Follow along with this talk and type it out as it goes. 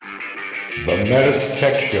The Metis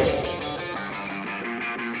Tech Show.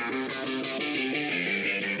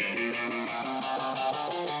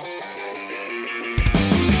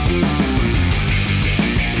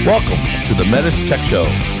 Welcome to the Metis Tech Show,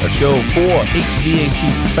 a show for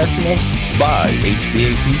HVAC professionals by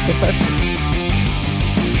HVAC professionals.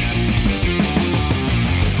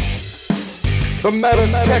 The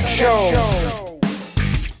Metis Tech Show.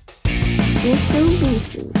 It's so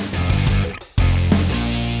busy.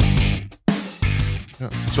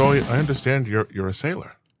 So I understand you're a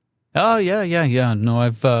sailor. Oh yeah. No,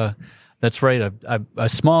 I've that's right. I'm a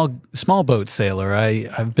small boat sailor.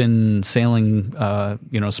 I've been sailing,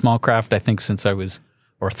 small craft. I think since I was,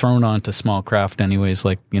 or thrown onto small craft, anyways.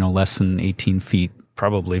 Like less than 18 feet,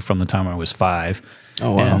 probably from the time I was 5.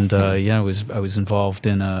 Oh wow! And I was involved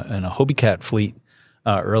in a Hobie Cat fleet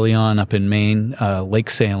early on up in Maine, lake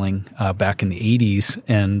sailing back in the 80s,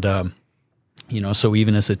 and so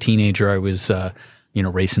even as a teenager, I was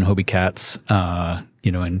racing Hobie Cats, and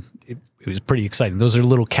it was pretty exciting. Those are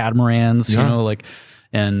little catamarans,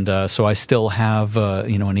 so I still have, an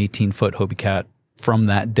 18-foot Hobie Cat from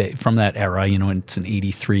that day, from that era, and it's an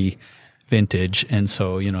 83 vintage. And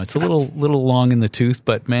so, it's a little long in the tooth,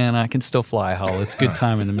 but man, I can still fly, Hull. It's a good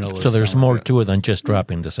time in the middle of the So there's summer. more to it than just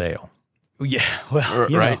dropping the sail. Yeah, well,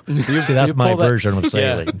 Right. See, that's my version of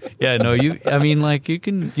sailing. Yeah, no, you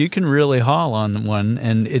can really haul on one,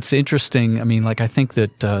 and it's interesting. I mean, I think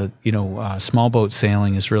that small boat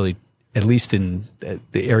sailing is really, at least in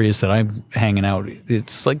the areas that I'm hanging out,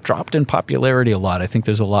 it's dropped in popularity a lot. I think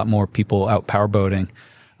there's a lot more people out powerboating,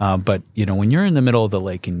 but when you're in the middle of the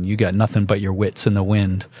lake and you got nothing but your wits and the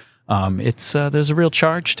wind, there's a real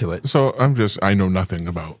charge to it. So I know nothing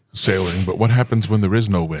about sailing, but what happens when there is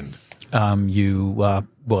no wind? You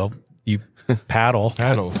paddle.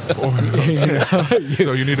 Paddle.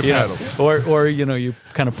 So you need a paddle. Or you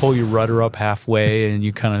kind of pull your rudder up halfway and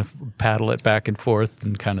you kind of paddle it back and forth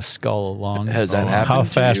and kind of scull along. Has that happened? How to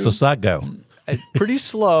fast you? does that go? Pretty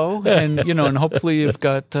slow, and and hopefully you've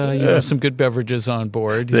got some good beverages on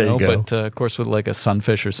board. There you go. But of course with like a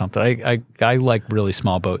sunfish or something, I like really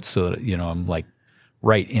small boats, so that, I'm like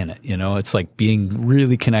right in it. It's like being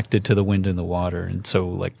really connected to the wind and the water, and so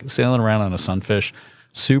like sailing around on a sunfish,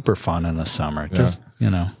 super fun in the summer. Just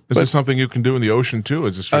Is this something you can do in the ocean too?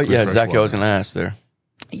 Is it strictly yeah, freshwater? exactly. I was going to ask there.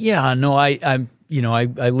 Yeah, no, I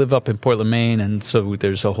live up in Portland, Maine, and so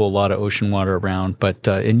there's a whole lot of ocean water around. But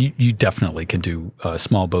and you definitely can do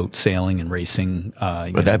small boat sailing and racing.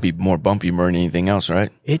 But that'd be more bumpy more than anything else, right?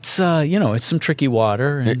 It's it's some tricky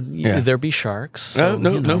water, and Yeah. there'll be sharks. So,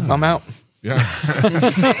 No, I'm out. Yeah.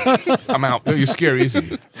 I'm out. No, you scare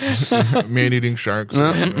easy. Man-eating sharks.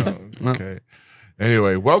 Okay.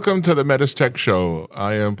 Anyway, welcome to the Metis Tech Show.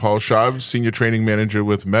 I am Paul Schaub, Senior Training Manager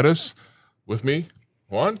with Metis. With me,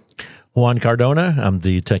 Juan. Juan Cardona. I'm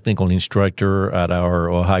the technical instructor at our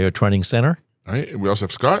Ohio Training Center. All right. We also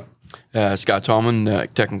have Scott. Scott Tallman,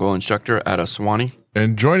 technical instructor at Aswani.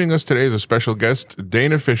 And joining us today is a special guest,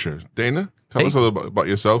 Dana Fisher. Dana, tell us a little bit about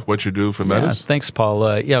yourself, what you do for Metis. Yeah, thanks, Paul.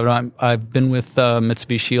 I've been with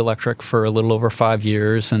Mitsubishi Electric for a little over 5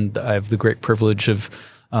 years, and I have the great privilege of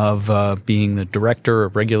being the director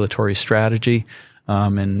of regulatory strategy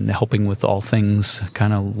and helping with all things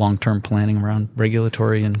kind of long-term planning around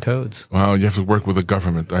regulatory and codes. Wow, you have to work with the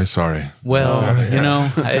government. I'm sorry. Well,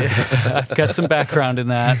 I've got some background in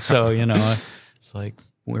that, so it's like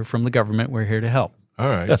we're from the government. We're here to help. All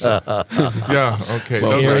right. So, yeah, okay.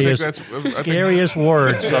 Scariest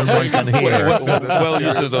words someone can hear. Well,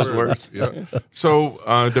 use of those words. Yeah. So,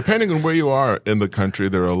 depending on where you are in the country,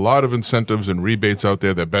 there are a lot of incentives and rebates out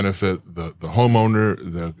there that benefit the homeowner,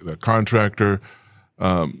 the contractor.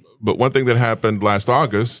 But one thing that happened last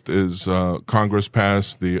August is Congress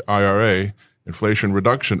passed the IRA, Inflation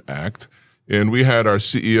Reduction Act, and we had our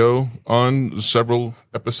CEO on several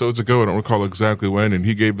episodes ago. I don't recall exactly when, and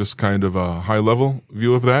he gave us kind of a high-level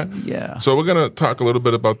view of that. Yeah. So we're going to talk a little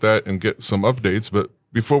bit about that and get some updates. But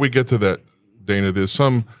before we get to that, Dana, there's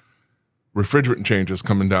some refrigerant changes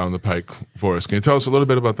coming down the pike for us. Can you tell us a little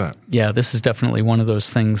bit about that? Yeah, this is definitely one of those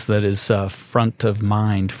things that is front of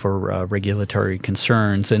mind for regulatory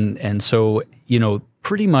concerns. And so,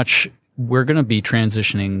 pretty much we're going to be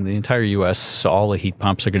transitioning, the entire U.S., all the heat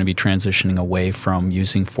pumps are going to be transitioning away from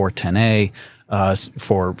using 410A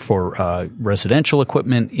for residential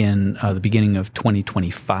equipment in the beginning of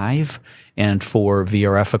 2025 and for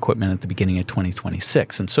VRF equipment at the beginning of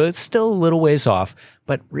 2026. And so it's still a little ways off,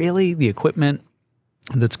 but really the equipment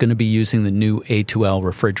that's going to be using the new A2L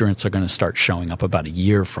refrigerants are going to start showing up about a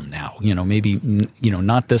year from now. Maybe,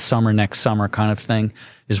 not this summer, next summer kind of thing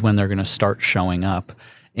is when they're going to start showing up.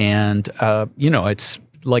 And, it's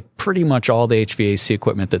like pretty much all the HVAC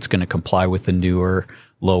equipment that's going to comply with the newer,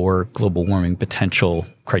 lower global warming potential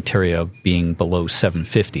criteria being below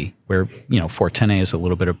 750, where 410A is a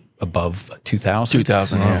little bit above 2000.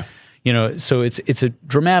 2000, yeah. So it's a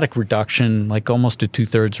dramatic reduction, like almost a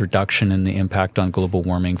 2/3 reduction in the impact on global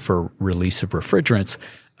warming for release of refrigerants.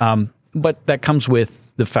 But that comes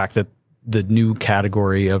with the fact that the new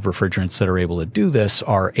category of refrigerants that are able to do this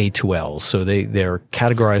are A2Ls. So they're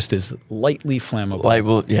categorized as lightly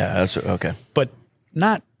flammable. That's okay. But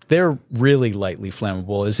they're really lightly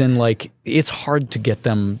flammable, as in like it's hard to get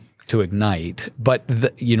them to ignite, but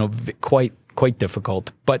quite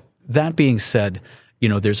difficult. But that being said,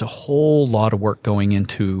 there's a whole lot of work going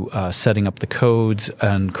into setting up the codes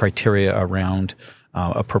and criteria around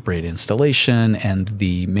appropriate installation and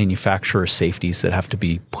the manufacturer safeties that have to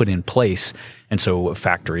be put in place. And so a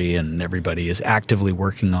factory and everybody is actively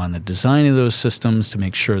working on the design of those systems to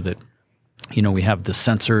make sure that we have the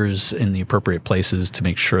sensors in the appropriate places to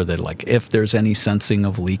make sure that, like, if there's any sensing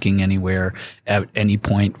of leaking anywhere at any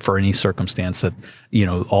point for any circumstance, that,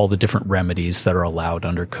 all the different remedies that are allowed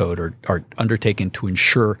under code are undertaken to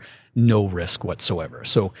ensure no risk whatsoever.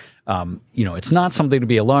 So, it's not something to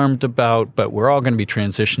be alarmed about, but we're all going to be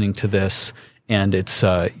transitioning to this, and it's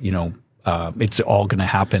all going to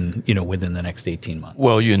happen, within the next 18 months.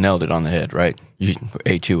 Well, you nailed it on the head, right?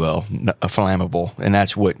 A2L, flammable, and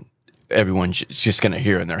that's what everyone's just going to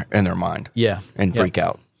hear in their mind, and freak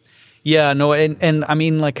out. Yeah, no, and I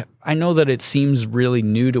mean, like, I know that it seems really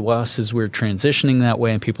new to us as we're transitioning that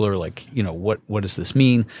way, and people are like, what does this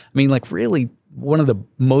mean? I mean, like, really, one of the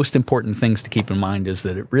most important things to keep in mind is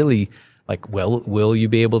that it really, like, will you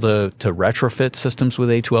be able to retrofit systems with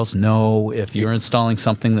A2Ls? No. If you're installing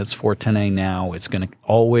something that's 410A now, it's going to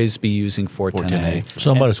always be using 410A.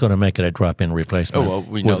 Somebody's going to make it a drop-in replacement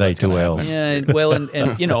we know with A2Ls. Yeah, well, and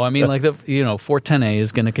I mean, like, 410A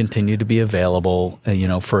is going to continue to be available,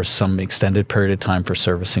 for some extended period of time for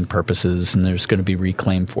servicing purposes, and there's going to be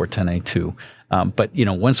reclaimed 410A too. But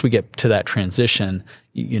once we get to that transition,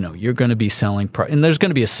 you're going to be selling, and there's going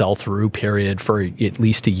to be a sell-through period for at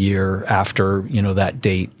least a year after that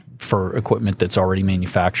date for equipment that's already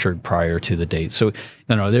manufactured prior to the date. So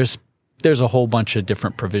there's a whole bunch of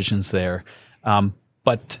different provisions there,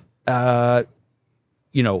 but we'll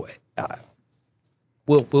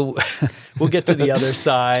get to the other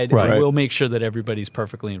side. Right. And we'll make sure that everybody's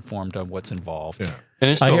perfectly informed on what's involved. Yeah.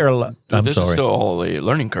 And it's still, I hear a lot. this is still all a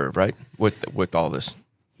learning curve, right? With all this.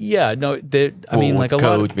 Yeah, no, I mean, like, a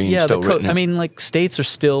lot of being still written. I mean, like, states are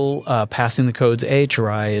still passing the codes.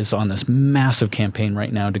 AHRI is on this massive campaign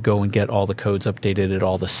right now to go and get all the codes updated at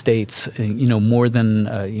all the states. More than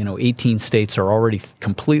 18 states are already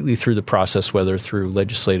completely through the process, whether through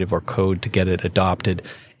legislative or code, to get it adopted.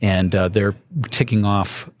 And they're ticking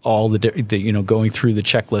off all the going through the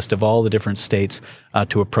checklist of all the different states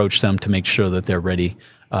to approach them to make sure that they're ready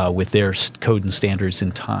with their code and standards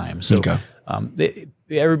in time. So. Okay.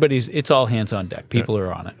 It's all hands on deck. People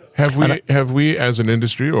are on it. Have we as an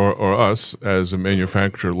industry or us as a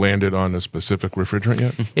manufacturer landed on a specific refrigerant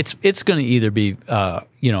yet? It's going to either be,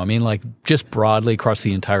 just broadly across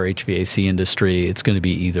the entire HVAC industry, it's going to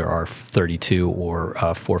be either R32 or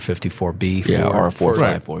 454B. Or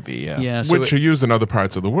 454B, Yeah. So which are used in other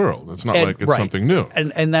parts of the world. It's not like it's something new.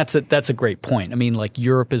 And that's a great point. I mean, like,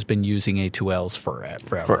 Europe has been using A2Ls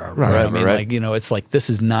forever. Right. I mean, like, it's like, this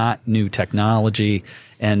is not new technology.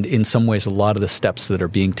 And in some ways, a lot of the steps that are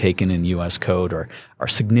being taken in U.S. code are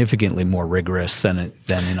significantly more rigorous than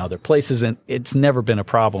in other places, and it's never been a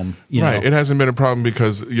problem. Right, it hasn't been a problem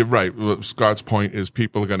because you're right. Scott's point is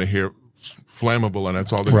people are going to hear flammable, and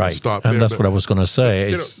that's all they're going to stop. And there. that's what I was going to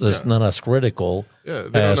say. It's not as critical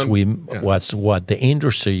as what the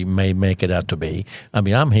industry may make it out to be. I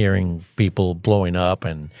mean, I'm hearing people blowing up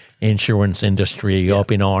and insurance industry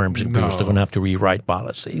up in arms because they're going to have to rewrite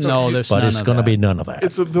policies. No, there's but none it's of going to that. be none of that.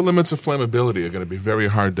 It's the limits of flammability are going to be very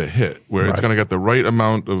hard to hit. Where it's going to get the right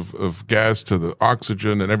amount of gas to the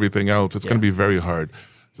oxygen and everything else. It's going to be very hard.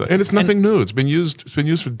 So, and it's nothing new. It's been used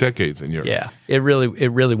for decades in Europe. Yeah, it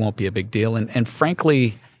really won't be a big deal. And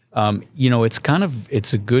frankly,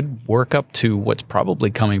 it's a good workup to what's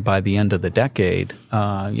probably coming by the end of the decade.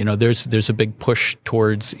 There's a big push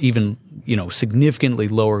towards even significantly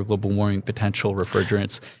lower global warming potential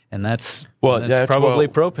refrigerants, and that's probably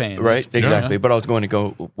propane, right? Exactly. But I was going to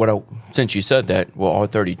go since you said that. Well,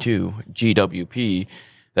 R32 GWP.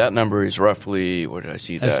 That number is roughly, where did I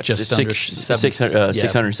see That's that? just under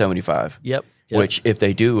 675. Yep. Which, if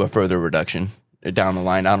they do a further reduction down the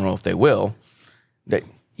line, I don't know if they will.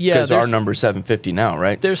 Because our number is 750 now,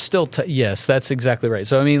 right? There's still, yes, that's exactly right.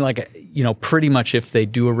 So, I mean, pretty much if they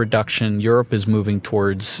do a reduction, Europe is moving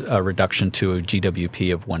towards a reduction to a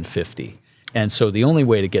GWP of 150. And so the only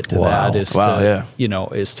way to get to that is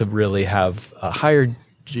is to really have a higher,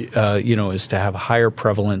 is to have a higher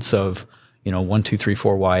prevalence of, 1, 2, 3,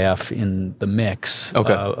 4 YF in the mix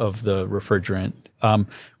of the refrigerant,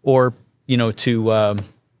 or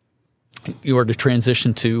to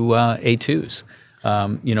transition to A2s.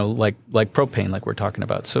 Like propane, like we're talking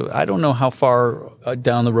about. So I don't know how far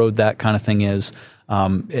down the road that kind of thing is,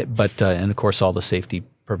 but of course all the safety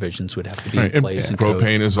provisions would have to be in place. And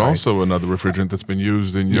propane is also another refrigerant that's been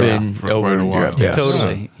used in Europe for quite a while. Yes.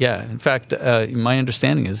 Totally, yeah. In fact, my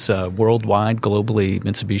understanding is worldwide, globally,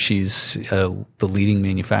 Mitsubishi's the leading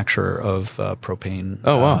manufacturer of propane.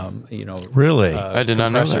 Oh wow! Really, I did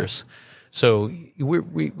not know that. So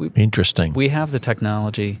we interesting. We have the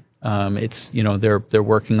technology. They're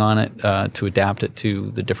working on it to adapt it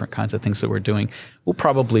to the different kinds of things that we're doing. We'll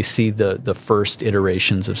probably see the first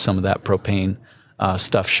iterations of some of that propane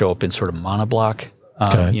stuff show up in sort of monoblock,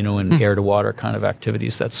 in air to water kind of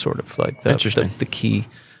activities. That's sort of like the key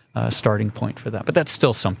starting point for that. But that's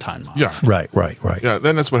still some time off. Yeah. Right. Yeah,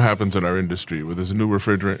 then that's what happens in our industry. Where there's a new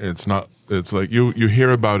refrigerant, it's like you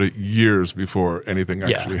hear about it years before anything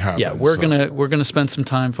actually happens. Yeah, we're gonna spend some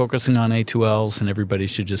time focusing on A2Ls, and everybody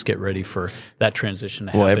should just get ready for that transition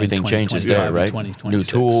to happen. Well, everything changes there, right? New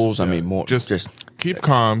tools. Yeah. I mean, more. Just keep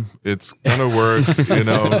calm. It's gonna work.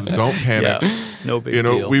 Don't panic. Yeah, no big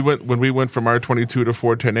deal. When we went from R22 to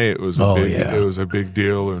 410A, it was a big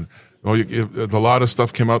deal, and a lot of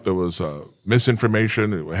stuff came out. There was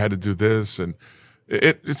misinformation. We had to do this, and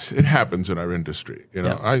it happens in our industry.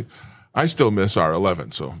 I still miss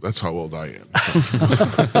R11, so that's how old I am.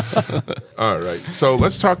 All right, so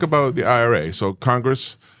let's talk about the IRA. So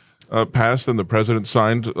Congress passed and the president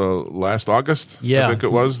signed last August. I think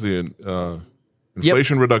it was the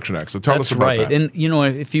Inflation Reduction Act. So tell us about that. And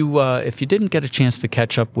if you didn't get a chance to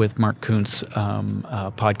catch up with Mark Kuntz'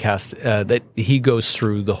 podcast, that he goes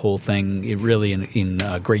through the whole thing really in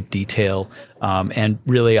great detail. And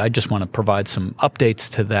really, I just want to provide some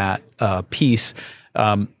updates to that piece.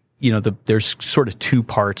 There's sort of two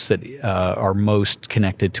parts that are most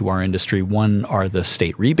connected to our industry. One are the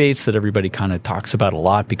state rebates that everybody kind of talks about a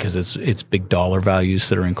lot because it's big dollar values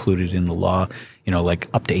that are included in the law. Like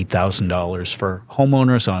up to $8,000 for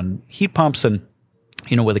homeowners on heat pumps, and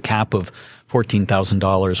with a cap of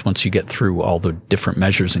 $14,000 once you get through all the different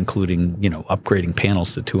measures, including upgrading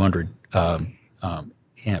panels to 200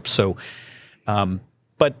 amps. So,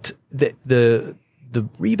 but the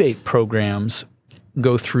rebate programs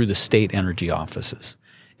go through the state energy offices.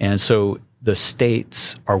 And so the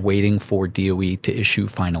states are waiting for DOE to issue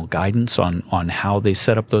final guidance on how they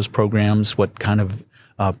set up those programs, what kind of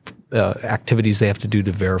activities they have to do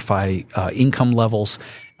to verify income levels.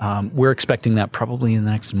 We're expecting that probably in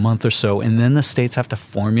the next month or so. And then the states have to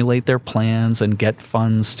formulate their plans and get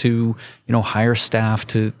funds to, hire staff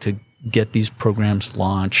to get these programs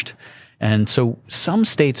launched. And so some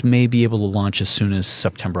states may be able to launch as soon as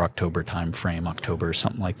September, October timeframe, October or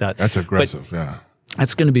something like that. That's aggressive, yeah.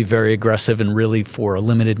 That's going to be very aggressive, and really for a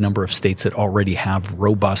limited number of states that already have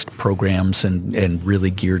robust programs and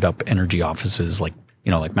really geared up energy offices like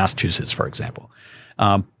Massachusetts, for example.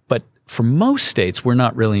 But for most states, we're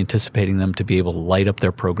not really anticipating them to be able to light up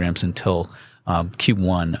their programs until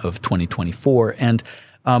Q1 of 2024. And,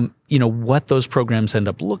 what those programs end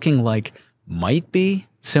up looking like might be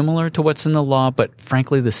similar to what's in the law, but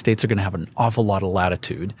frankly, the states are going to have an awful lot of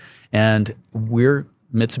latitude. And we're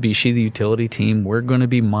Mitsubishi, the utility team, we're going to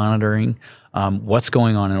be monitoring what's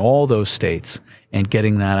going on in all those states and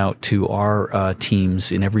getting that out to our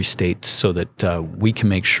teams in every state so that we can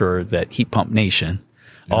make sure that Heat Pump Nation,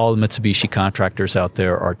 all the Mitsubishi contractors out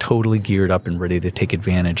there, are totally geared up and ready to take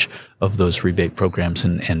advantage of those rebate programs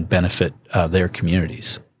and benefit their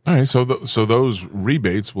communities. All right, so those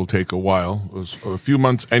rebates will take a while. It was a few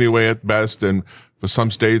months anyway at best, and for some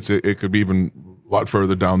states it could be even a lot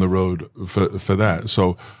further down the road for that.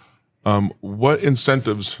 So what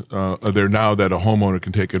incentives are there now that a homeowner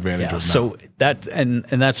can take advantage of now? So that and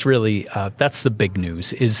that's really that's the big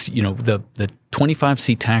news is the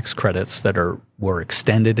 25C tax credits that were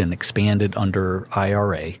extended and expanded under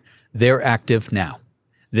IRA. They're active now.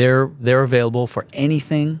 They're available for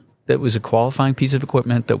anything that was a qualifying piece of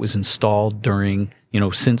equipment that was installed during,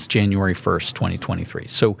 since January 1st, 2023.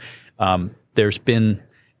 So there's been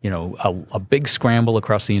a big scramble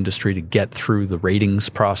across the industry to get through the ratings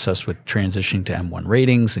process with transitioning to M1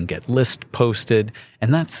 ratings and get list posted.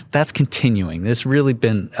 And that's continuing. There's really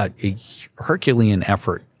been a Herculean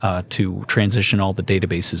effort to transition all the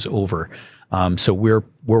databases over. So we're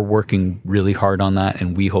working really hard on that,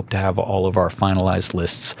 and we hope to have all of our finalized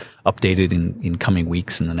lists updated in coming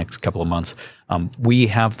weeks in the next couple of months. We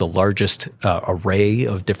have the largest array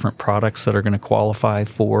of different products that are going to qualify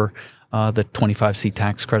for the 25C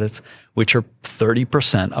tax credits, which are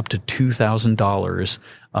 30% up to $2,000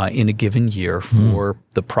 in a given year for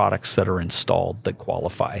the products that are installed that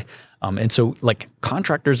qualify. And so like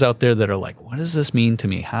contractors out there that are like, what does this mean to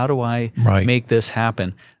me? How do I make this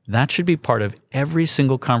happen? That should be part of every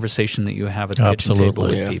single conversation that you have at the kitchen table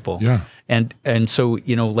with people. Yeah. And so,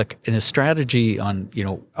 like in a strategy on,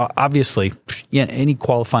 obviously any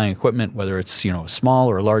qualifying equipment, whether it's, a small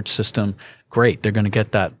or a large system, great. They're going to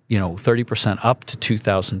get that, 30% up to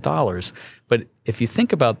 $2,000. But if you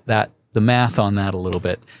think about that, the math on that a little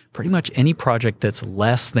bit, pretty much any project that's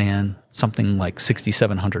less than something like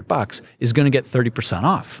 $6,700 is going to get 30%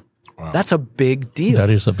 off. Wow. That's a big deal. That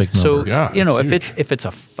is a big number. So,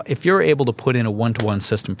 if you're able to put in a one-to-one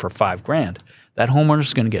system for $5,000, that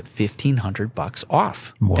homeowner's going to get $1,500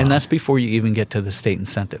 off. Wow. And that's before you even get to the state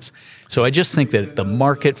incentives. So I just think that the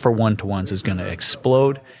market for one-to-ones is going to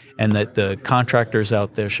explode, and that the contractors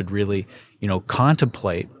out there should really,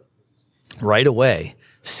 contemplate right away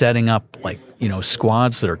setting up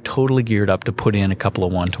squads that are totally geared up to put in a couple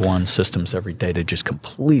of one-to-one systems every day to just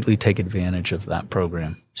completely take advantage of that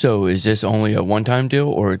program. So is this only a one-time deal,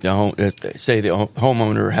 or say the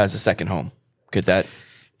homeowner has a second home? Could that?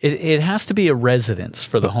 It has to be a residence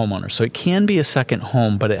for the homeowner. So it can be a second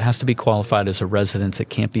home, but it has to be qualified as a residence. It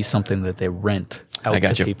can't be something that they rent out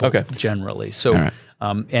to people generally. So, right.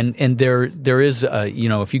 And there is,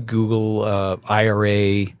 if you Google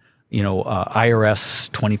IRA, IRS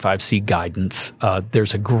 25C guidance,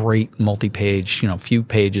 there's a great multi-page, few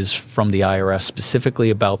pages from the IRS specifically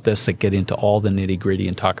about this that get into all the nitty-gritty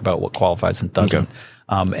and talk about what qualifies and doesn't. Okay.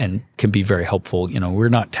 And can be very helpful. We're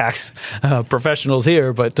not tax professionals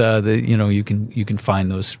here, but you can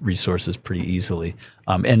find those resources pretty easily.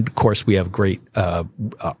 And of course, we have a great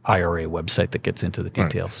IRA website that gets into the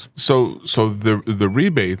details. Right. So the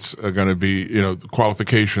rebates are going to be the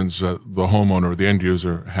qualifications that the homeowner or the end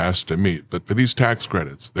user has to meet. But for these tax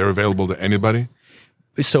credits, they're available to anybody.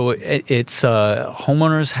 So it's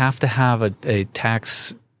homeowners have to have a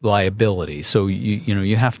tax liability. So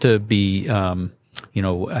you have to be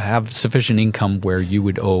have sufficient income where you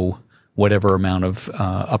would owe whatever amount of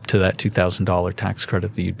up to that $2,000 tax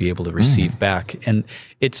credit that you'd be able to receive back. And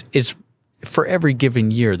it's for every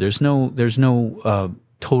given year. There's no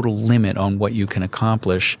total limit on what you can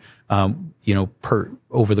accomplish,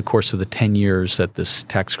 over the course of the 10 years that this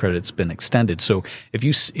tax credit's been extended. So if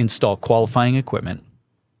you install qualifying equipment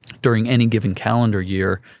during any given calendar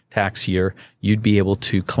year, tax year, you'd be able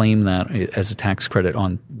to claim that as a tax credit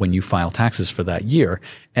on when you file taxes for that year.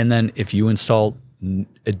 And then if you install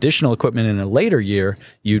additional equipment in a later year,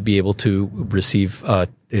 you'd be able to receive an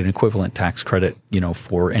equivalent tax credit,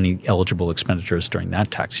 for any eligible expenditures during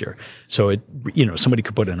that tax year. So somebody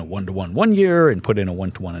could put in a one-to-one one year and put in a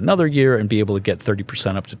one-to-one another year and be able to get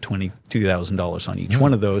 30% up to $22,000 on each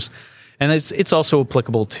one of those. And it's also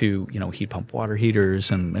applicable to, heat pump water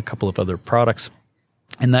heaters and a couple of other products.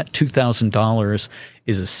 And that $2,000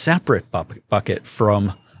 is a separate bucket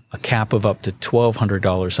from a cap of up to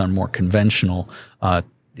 $1,200 on more conventional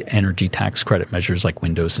energy tax credit measures like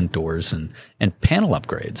windows and doors and panel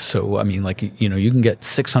upgrades. So, you can get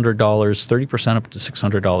 $600, 30% up to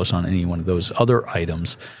 $600 on any one of those other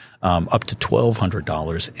items, up to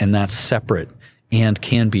 $1,200. And that's separate and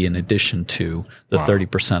can be in addition to the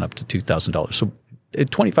 30% up to $2,000. So a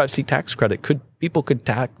 25C tax credit people could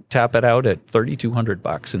tap it out at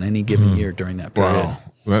 $3,200 in any given year during that period. Wow,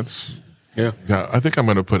 that's I think I'm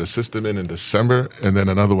going to put a system in December and then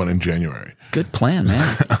another one in January. Good plan,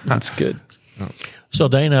 man. That's good. So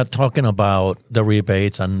Dana, talking about the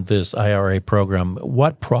rebates and this IRA program,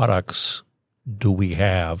 what products do we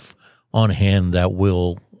have on hand that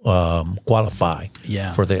will qualify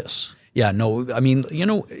for this? Yeah, no,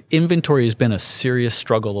 inventory has been a serious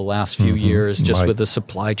struggle the last few years just with the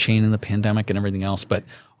supply chain and the pandemic and everything else. But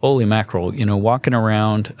holy mackerel, walking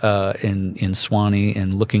around in Swanee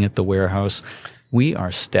and looking at the warehouse, we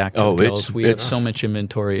are stacked to the gills. We have so much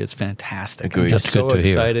involuntary. It's fantastic. Agreed. I'm just so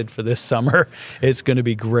excited for this summer. It's going to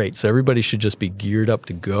be great. So everybody should just be geared up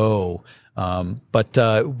to go. But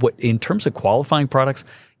what in terms of qualifying products,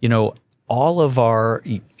 all of our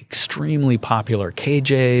extremely popular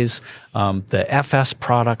KJs, the FS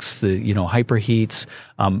products, the hyperheats,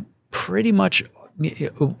 pretty much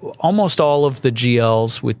almost all of the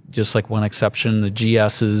GLs, with just like one exception, the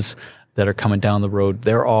GSs that are coming down the road,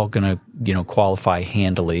 they're all going to qualify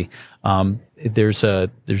handily. There's a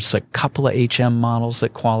couple of HM models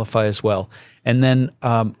that qualify as well, and then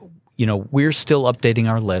we're still updating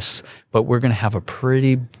our lists, but we're going to have a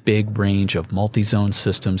pretty big range of multi-zone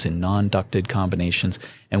systems in non-ducted combinations,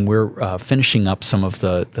 and we're finishing up some of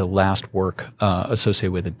the last work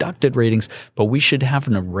associated with the ducted ratings, but we should have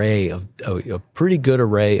an array of a pretty good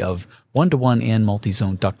array of one-to-one and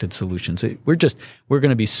multi-zone ducted solutions. We're going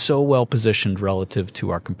to be so well positioned relative to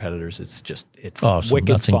our competitors. It's awesome. Wicked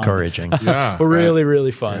That's fun. encouraging. Yeah, we're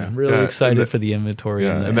really fun. Really excited for the inventory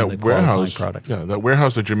and the warehouse products. Yeah, that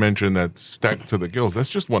warehouse that you mentioned that's stacked to the gills. That's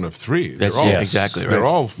just one of three. That's exactly right. They're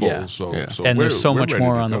all full. Yeah. So and there's so much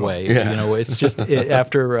more on the way. Yeah. It's just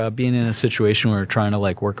after being in a situation where we're trying to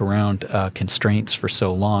work around constraints for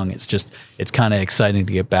so long, it's kind of exciting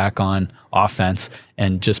to get back on offense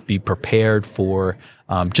and just be prepared for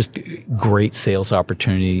just great sales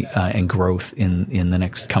opportunity and growth in the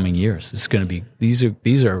next coming years. It's going to be these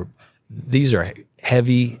are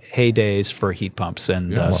heavy heydays for heat pumps,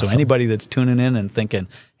 and awesome. So anybody that's tuning in and thinking,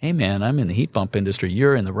 "Hey, man, I'm in the heat pump industry,"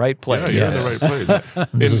 you're in the right place. Yeah, you're in the right place.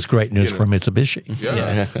 This is great news for Mitsubishi.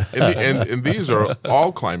 Yeah, and these are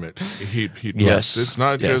all climate heat pumps. Yes. It's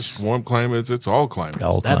not just warm climates; it's all climate.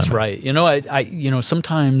 That's right. I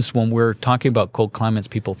sometimes when we're talking about cold climates,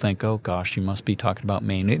 people think, "Oh gosh, you must be talking about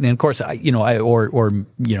Maine." And of course, or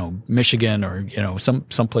Michigan or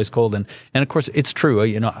someplace cold. And of course, it's true.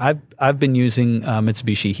 I've been using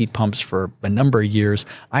Mitsubishi heat pumps for a number of years.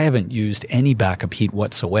 I haven't used any backup heat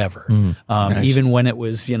whatsoever. Nice. Even when it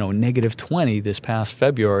was negative 20 this past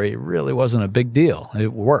February, it really wasn't a big deal.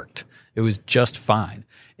 It worked. It was just fine.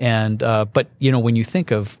 And but when you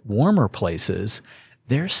think of warmer places,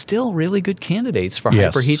 they're still really good candidates for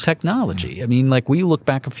hyperheat technology. I mean, we look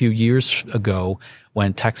back a few years ago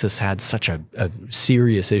when Texas had such a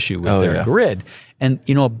serious issue with their grid. And,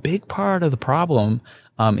 a big part of the problem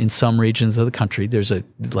in some regions of the country, there's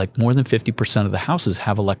more than 50% of the houses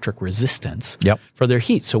have electric resistance for their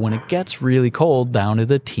heat. So when it gets really cold down to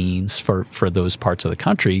the teens for those parts of the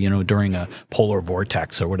country, during a polar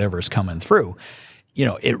vortex or whatever is coming through,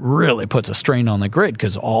 it really puts a strain on the grid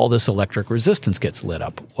because all this electric resistance gets lit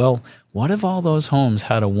up. Well, what if all those homes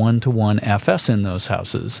had a 1-to-1 FS in those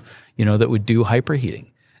houses, that would do hyperheating?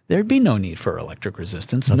 There'd be no need for electric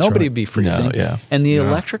resistance. Nobody would be freezing. And the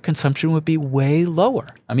electric consumption would be way lower.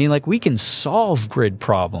 I mean, we can solve grid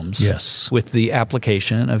problems with the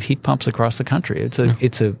application of heat pumps across the country.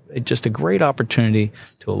 It's just a great opportunity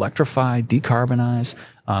to electrify, decarbonize,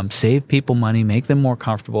 save people money, make them more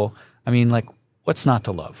comfortable. I mean, what's not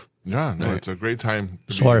to love? Yeah, no, it's a great time.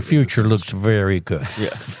 So our future looks very good.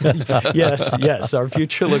 Yes, our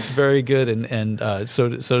future looks very good, and so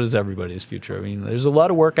does everybody's future. I mean, there's a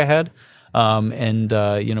lot of work ahead, but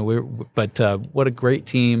what a great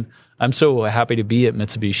team. I'm so happy to be at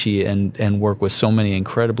Mitsubishi and work with so many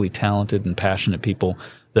incredibly talented and passionate people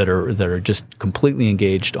that are just completely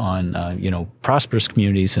engaged on prosperous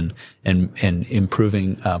communities and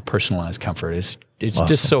improving personalized comfort. It's awesome.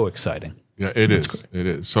 Just so exciting. Yeah, it is. It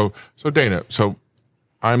is. So Dana,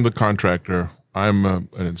 I'm the contractor. I'm an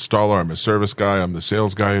installer. I'm a service guy. I'm the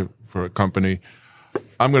sales guy for a company.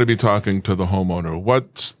 I'm going to be talking to the homeowner.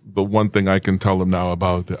 What's the one thing I can tell them now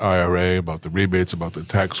about the IRA, about the rebates, about the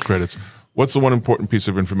tax credits? What's the one important piece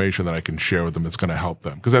of information that I can share with them that's going to help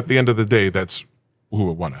them? Because at the end of the day, that's who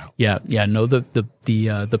we want to help. Yeah. No,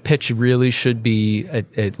 the pitch really should be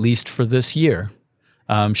at least for this year,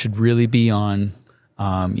 should really be on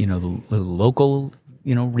the local,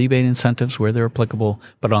 rebate incentives where they're applicable,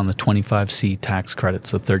 but on the 25C tax credit,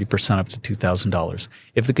 so 30% up to $2,000.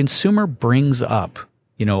 If the consumer brings up,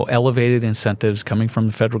 elevated incentives coming from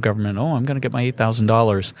the federal government, I'm going to get my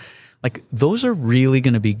 $8,000, those are really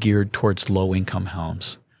going to be geared towards low-income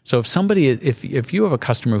homes. So if you have a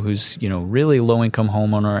customer who's, really low-income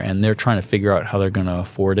homeowner and they're trying to figure out how they're going to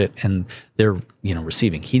afford it and they're,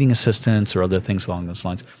 receiving heating assistance or other things along those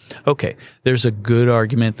lines, okay, there's a good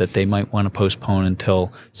argument that they might want to postpone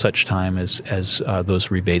until such time as those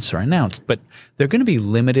rebates are announced. But they're going to be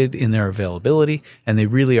limited in their availability, and they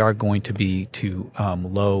really are going to be to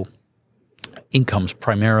low incomes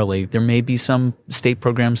primarily. There may be some state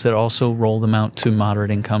programs that also roll them out to moderate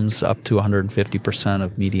incomes up to 150%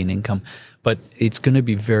 of median income, but it's going to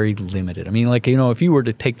be very limited. I mean, if you were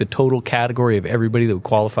to take the total category of everybody that would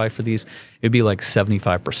qualify for these, it'd be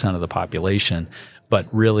 75% of the population. But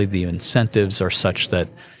really the incentives are such that,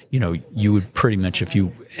 you would pretty much, if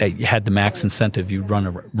you had the max incentive, you'd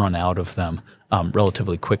run out of them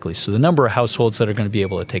relatively quickly. So the number of households that are going to be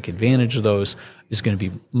able to take advantage of those is going to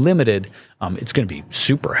be limited. It's going to be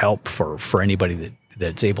super help for anybody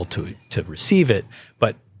that's able to receive it.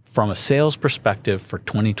 But from a sales perspective for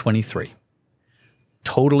 2023,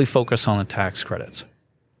 totally focus on the tax credits.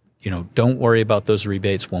 Don't worry about those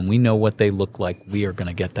rebates. When we know what they look like, we are going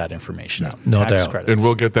to get that information out. No doubt. Credits. And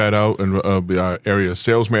we'll get that out, and our area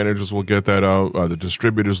sales managers will get that out. The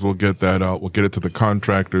distributors will get that out. We'll get it to the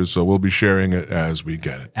contractors, so we'll be sharing it as we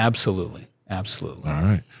get it. Absolutely. All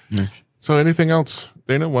right. Nice. So anything else,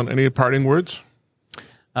 Dana? Any parting words?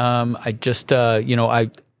 I just, I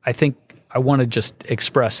think I want to just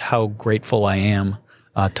express how grateful I am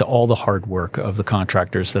to all the hard work of the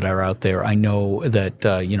contractors that are out there. I know that,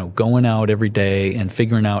 going out every day and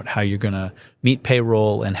figuring out how you're going to meet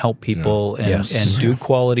payroll and help people and do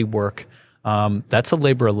quality work, that's a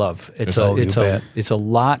labor of love. It's a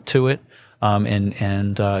lot to it.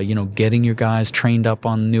 And getting your guys trained up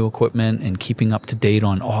on new equipment and keeping up to date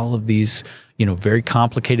on all of these, very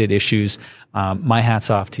complicated issues. My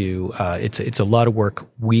hat's off to you. It's a lot of work.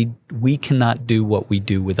 We cannot do what we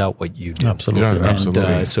do without what you do. Absolutely. And,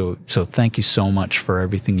 absolutely. So thank you so much for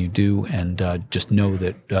everything you do. And just know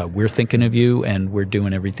that we're thinking of you and we're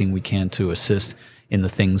doing everything we can to assist in the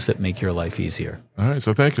things that make your life easier. All right,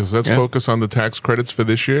 so thank you. So let's focus on the tax credits for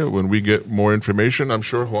this year. When we get more information, I'm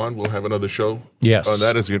sure, Juan, we'll have another show on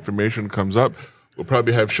that as the information comes up. We'll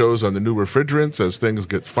probably have shows on the new refrigerants as things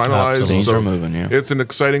get finalized. Absolutely. Things are moving, It's an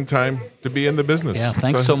exciting time to be in the business. Yeah,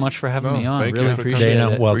 thanks so much for having me on. Really appreciate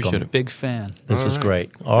Dana, it. welcome. Appreciate it. Big fan. This is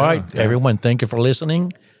great. All right, everyone, thank you for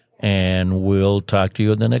listening, and we'll talk to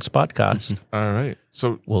you in the next podcast. All right.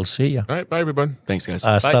 So we'll see you. All right, bye, everyone. Thanks, guys.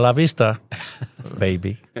 Hasta la vista,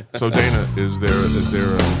 baby. So, Dana, is there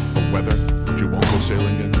a weather that you won't go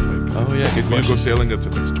sailing in? Good Will you go sailing if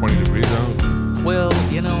it's 20 degrees out? Well,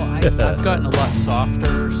 I've gotten a lot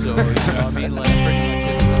softer, so, I'm pretty much